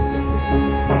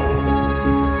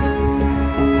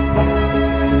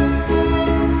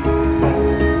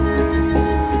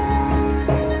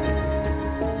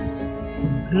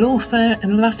Lawfare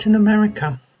in Latin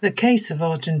America. The case of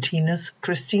Argentina's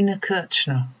Cristina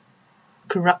Kirchner.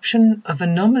 Corruption of a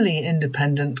nominally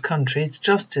independent country's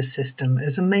justice system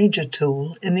is a major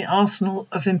tool in the arsenal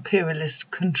of imperialist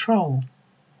control.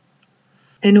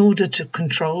 In order to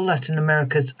control Latin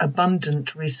America's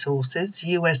abundant resources,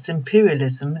 US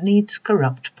imperialism needs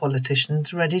corrupt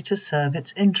politicians ready to serve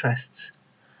its interests.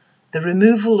 The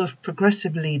removal of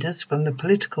progressive leaders from the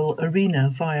political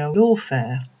arena via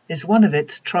lawfare is one of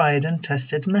its tried and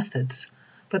tested methods,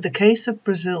 but the case of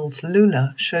Brazil's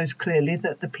Lula shows clearly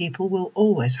that the people will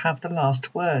always have the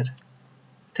last word.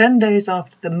 10 days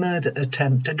after the murder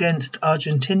attempt against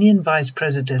Argentinian Vice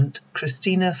President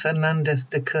Cristina Fernández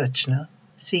de Kirchner,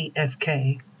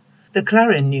 CFK, the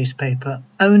Clarín newspaper,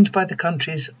 owned by the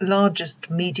country's largest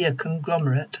media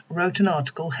conglomerate, wrote an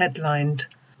article headlined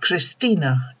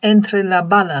Cristina, entre la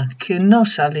bala que no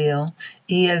salió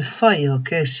y el fallo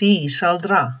que sí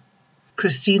saldrá.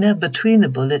 Cristina between the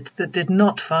bullet that did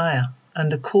not fire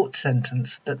and the court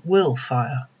sentence that will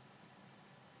fire.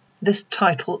 This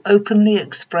title openly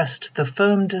expressed the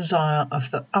firm desire of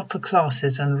the upper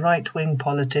classes and right-wing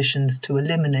politicians to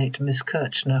eliminate Miss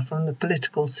Kirchner from the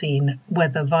political scene,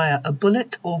 whether via a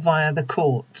bullet or via the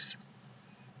courts.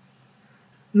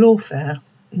 Lawfare,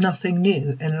 nothing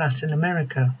new in Latin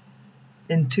America.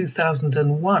 In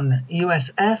 2001,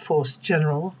 US Air Force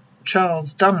General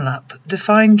Charles Dunlap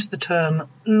defined the term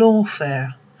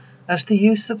lawfare as the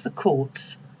use of the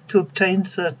courts to obtain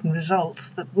certain results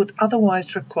that would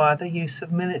otherwise require the use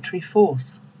of military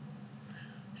force.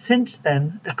 Since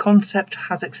then, the concept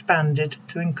has expanded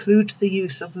to include the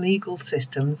use of legal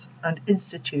systems and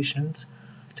institutions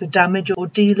to damage or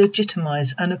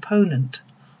delegitimize an opponent,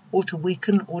 or to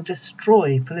weaken or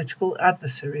destroy political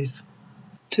adversaries.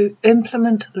 To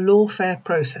implement lawfare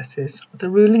processes, the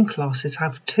ruling classes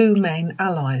have two main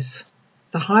allies: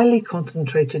 the highly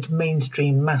concentrated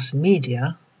mainstream mass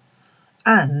media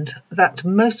and that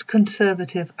most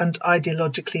conservative and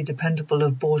ideologically dependable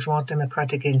of bourgeois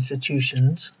democratic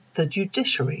institutions, the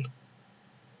judiciary.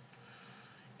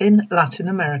 In Latin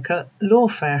America,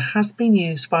 lawfare has been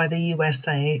used by the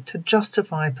USA to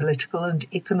justify political and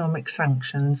economic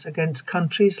sanctions against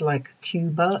countries like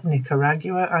Cuba,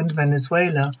 Nicaragua, and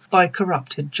Venezuela by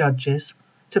corrupted judges,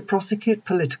 to prosecute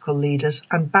political leaders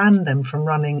and ban them from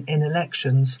running in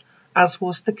elections, as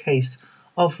was the case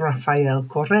of Rafael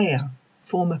Correa,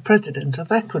 former president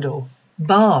of Ecuador,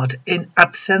 barred in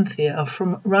absentia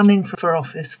from running for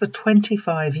office for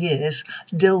 25 years.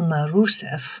 Dilma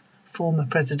Rousseff, former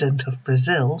president of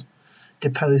Brazil,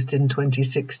 deposed in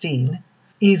 2016,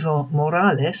 Evo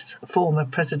Morales, former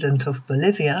president of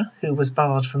Bolivia, who was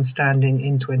barred from standing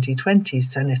in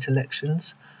 2020's Senate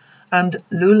elections, and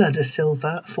Lula da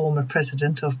Silva, former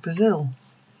president of Brazil.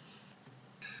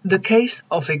 The case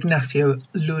of Ignacio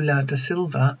Lula da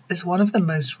Silva is one of the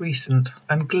most recent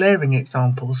and glaring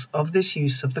examples of this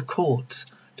use of the courts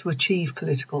to achieve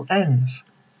political ends.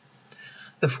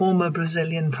 The former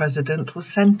Brazilian president was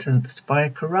sentenced by a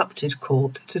corrupted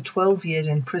court to 12 years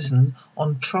in prison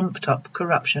on trumped-up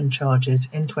corruption charges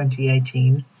in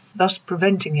 2018, thus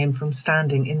preventing him from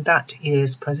standing in that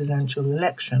year's presidential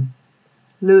election.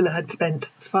 Lula had spent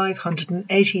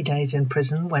 580 days in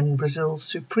prison when Brazil's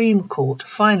Supreme Court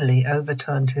finally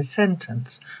overturned his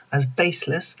sentence as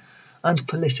baseless and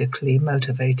politically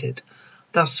motivated,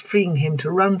 thus freeing him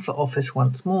to run for office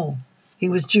once more. He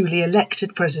was duly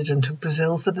elected president of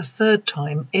Brazil for the third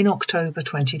time in October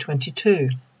 2022.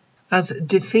 As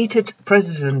defeated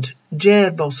President Jair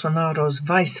Bolsonaro's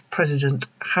Vice President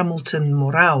Hamilton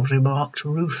Mourão remarked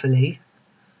ruefully,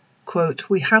 quote,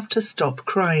 "We have to stop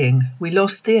crying. We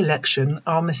lost the election.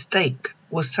 Our mistake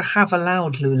was to have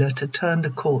allowed Lula to turn the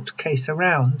court case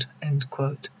around," end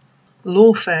quote.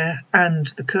 Lawfare and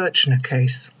the Kirchner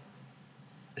case.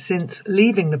 Since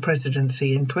leaving the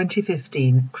presidency in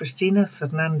 2015, Cristina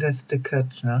Fernández de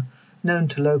Kirchner, known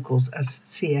to locals as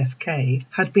CFK,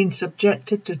 had been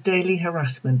subjected to daily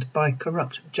harassment by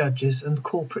corrupt judges and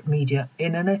corporate media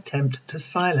in an attempt to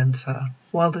silence her,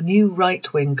 while the new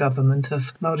right-wing government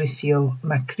of Mauricio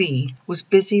Macri was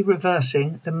busy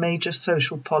reversing the major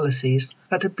social policies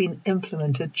that had been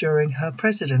implemented during her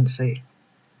presidency.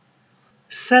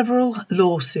 Several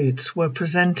lawsuits were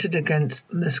presented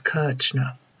against Ms.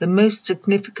 Kirchner. The most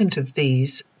significant of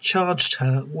these charged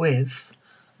her with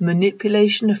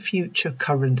manipulation of future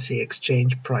currency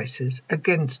exchange prices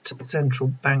against central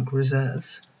bank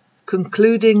reserves,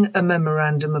 concluding a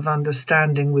memorandum of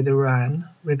understanding with Iran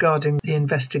regarding the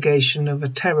investigation of a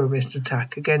terrorist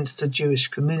attack against a Jewish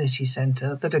community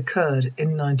centre that occurred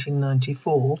in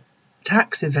 1994,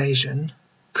 tax evasion,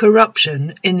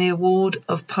 corruption in the award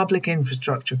of public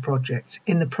infrastructure projects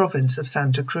in the province of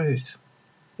Santa Cruz.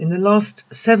 In the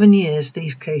last 7 years,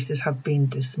 these cases have been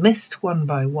dismissed one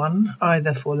by one,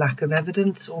 either for lack of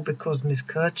evidence or because Ms.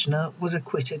 Kirchner was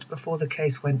acquitted before the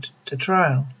case went to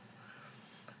trial.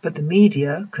 But the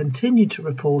media continue to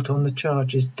report on the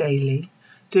charges daily,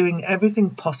 doing everything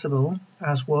possible,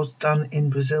 as was done in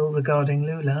Brazil regarding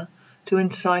Lula, to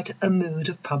incite a mood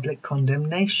of public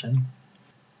condemnation.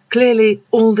 Clearly,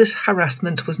 all this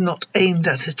harassment was not aimed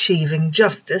at achieving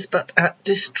justice, but at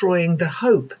destroying the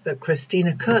hope that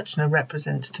Cristina Kirchner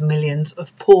represents to millions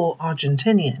of poor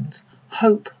Argentinians.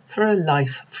 Hope for a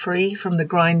life free from the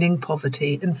grinding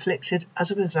poverty inflicted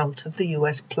as a result of the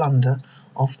US plunder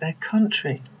of their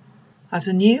country. As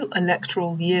a new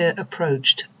electoral year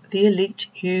approached, the elite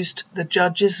used the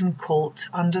judges and courts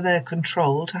under their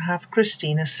control to have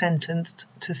Cristina sentenced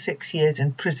to 6 years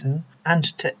in prison and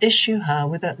to issue her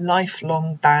with a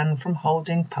lifelong ban from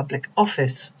holding public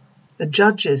office. The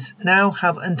judges now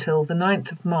have until the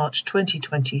 9th of March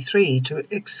 2023 to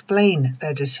explain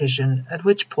their decision, at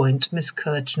which point Ms.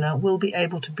 Kirchner will be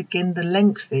able to begin the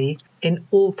lengthy, in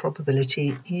all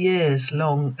probability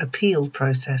years-long appeal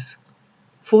process.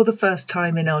 For the first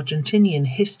time in Argentinian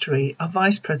history, a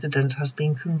vice president has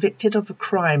been convicted of a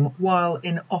crime while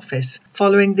in office,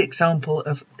 following the example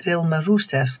of Dilma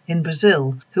Rousseff in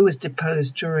Brazil, who was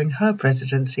deposed during her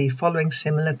presidency following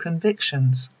similar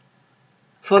convictions.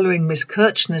 Following Ms.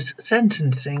 Kirchner's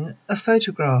sentencing, a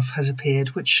photograph has appeared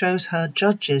which shows her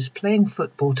judges playing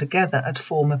football together at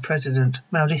former President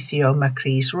Mauricio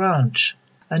Macri's ranch.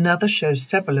 Another shows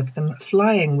several of them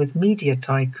flying with media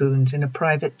tycoons in a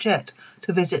private jet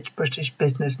to visit British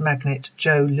business magnate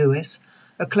Joe Lewis,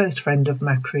 a close friend of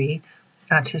Macri,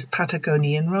 at his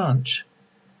Patagonian ranch.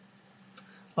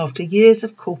 After years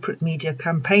of corporate media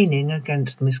campaigning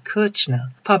against Ms.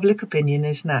 Kirchner, public opinion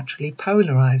is naturally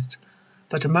polarised,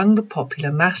 but among the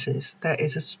popular masses there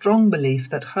is a strong belief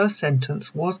that her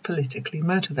sentence was politically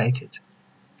motivated.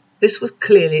 This was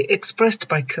clearly expressed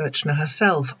by Kirchner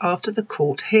herself after the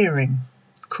court hearing.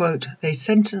 Quote, "They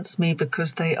sentenced me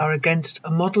because they are against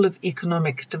a model of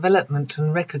economic development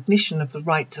and recognition of the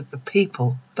rights of the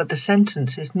people, but the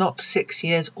sentence is not 6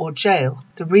 years or jail.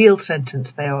 The real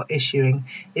sentence they are issuing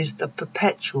is the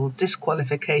perpetual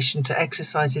disqualification to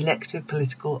exercise elective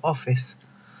political office.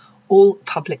 All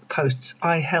public posts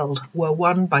I held were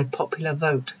won by popular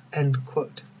vote." End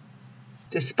quote.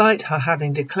 Despite her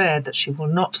having declared that she will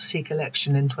not seek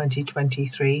election in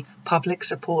 2023, public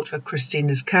support for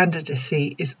Cristina's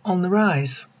candidacy is on the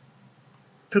rise.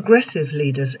 Progressive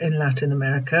leaders in Latin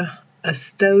America, a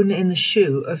stone in the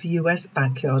shoe of US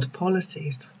backyard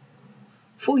policies.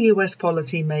 For US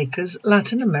policymakers,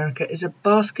 Latin America is a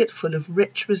basket full of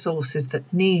rich resources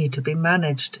that need to be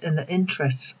managed in the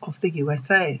interests of the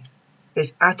USA.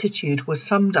 This attitude was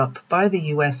summed up by the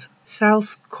US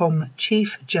Southcom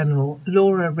Chief General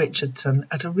Laura Richardson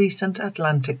at a recent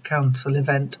Atlantic Council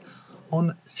event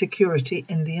on security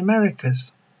in the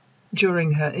Americas.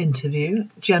 During her interview,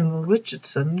 General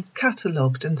Richardson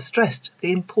catalogued and stressed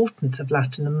the importance of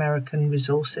Latin American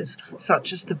resources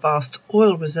such as the vast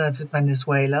oil reserves of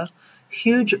Venezuela,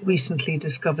 huge recently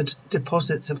discovered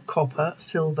deposits of copper,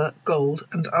 silver, gold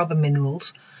and other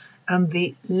minerals, and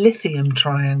the lithium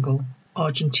triangle,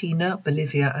 Argentina,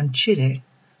 Bolivia and Chile,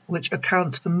 which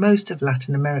accounts for most of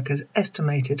Latin America's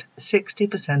estimated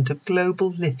 60% of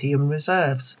global lithium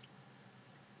reserves.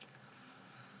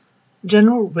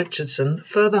 General Richardson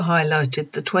further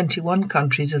highlighted the 21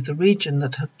 countries of the region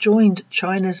that have joined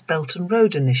China's Belt and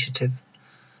Road Initiative,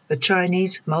 the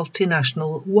Chinese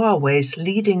multinational Huawei's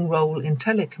leading role in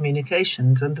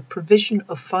telecommunications and the provision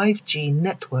of 5G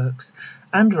networks,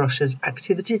 and Russia's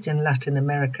activities in Latin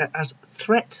America as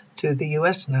threats to the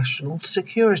US national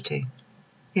security.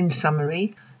 In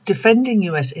summary, defending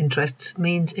US interests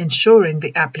means ensuring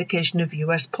the application of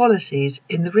US policies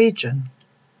in the region.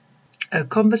 A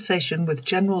conversation with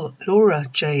General Laura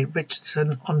J.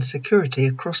 Richardson on security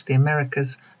across the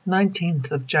Americas,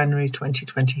 19th of January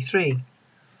 2023.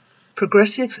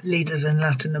 Progressive leaders in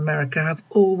Latin America have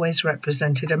always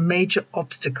represented a major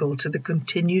obstacle to the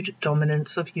continued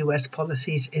dominance of US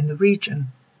policies in the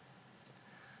region.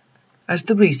 As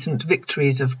the recent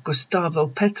victories of Gustavo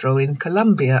Petro in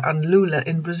Colombia and Lula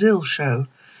in Brazil show,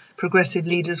 progressive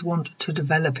leaders want to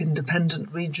develop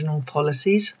independent regional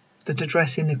policies that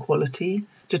address inequality,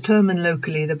 determine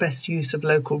locally the best use of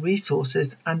local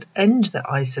resources, and end the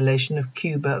isolation of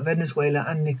Cuba, Venezuela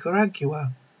and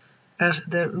Nicaragua. At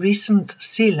the recent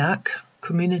CELAC,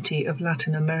 Community of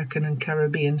Latin American and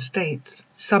Caribbean States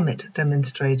summit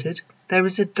demonstrated, there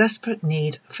is a desperate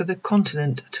need for the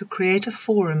continent to create a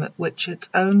forum at which its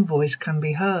own voice can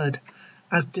be heard,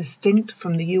 as distinct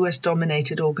from the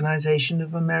US-dominated Organization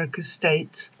of American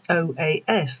States,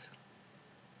 OAS.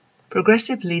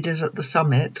 Progressive leaders at the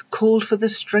summit called for the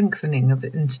strengthening of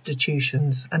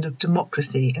institutions and of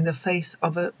democracy in the face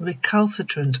of a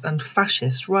recalcitrant and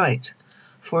fascist right,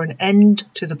 for an end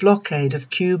to the blockade of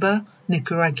Cuba,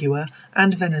 Nicaragua,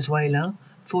 and Venezuela,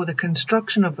 for the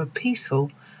construction of a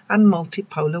peaceful and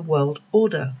multipolar world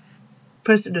order.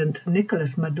 President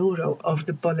Nicolas Maduro of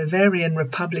the Bolivarian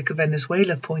Republic of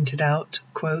Venezuela pointed out,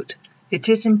 quote, "It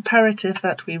is imperative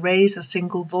that we raise a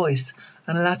single voice,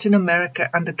 and Latin America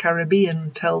and the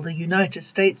Caribbean tell the United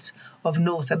States of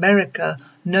North America,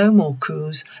 no more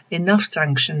coups, enough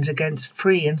sanctions against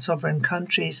free and sovereign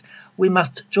countries. We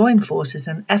must join forces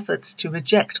in efforts to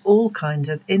reject all kinds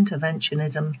of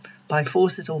interventionism by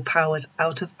forces or powers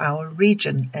out of our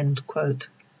region." End quote.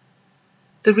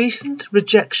 The recent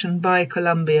rejection by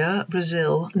Colombia,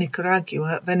 Brazil,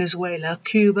 Nicaragua, Venezuela,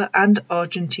 Cuba and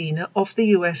Argentina of the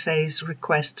USA's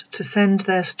request to send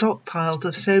their stockpiles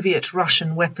of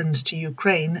Soviet-Russian weapons to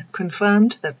Ukraine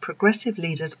confirmed that progressive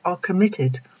leaders are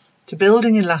committed to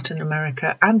building in Latin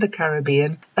America and the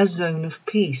Caribbean a zone of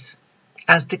peace,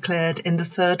 as declared in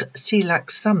the third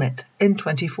CELAC summit in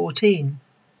 2014.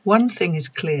 One thing is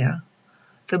clear: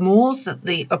 the more that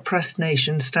the oppressed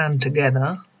nations stand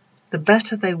together, the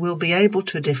better they will be able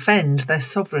to defend their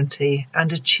sovereignty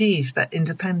and achieve their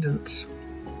independence.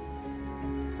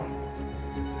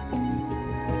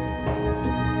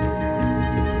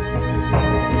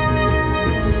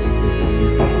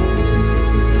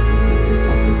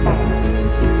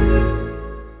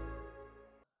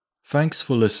 Thanks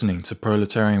for listening to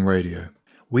Proletarian Radio.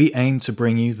 We aim to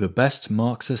bring you the best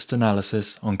Marxist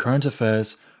analysis on current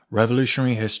affairs,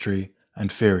 revolutionary history, and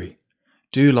theory.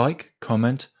 Do like,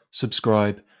 comment,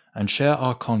 subscribe, and share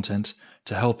our content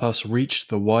to help us reach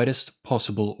the widest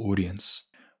possible audience.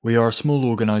 We are a small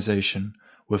organization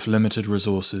with limited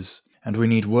resources, and we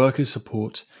need workers'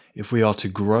 support if we are to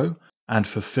grow and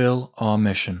fulfill our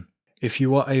mission. If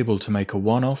you are able to make a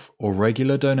one-off or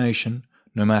regular donation,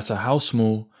 no matter how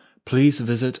small, please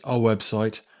visit our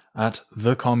website at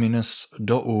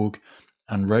thecommunists.org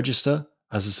and register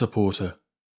as a supporter.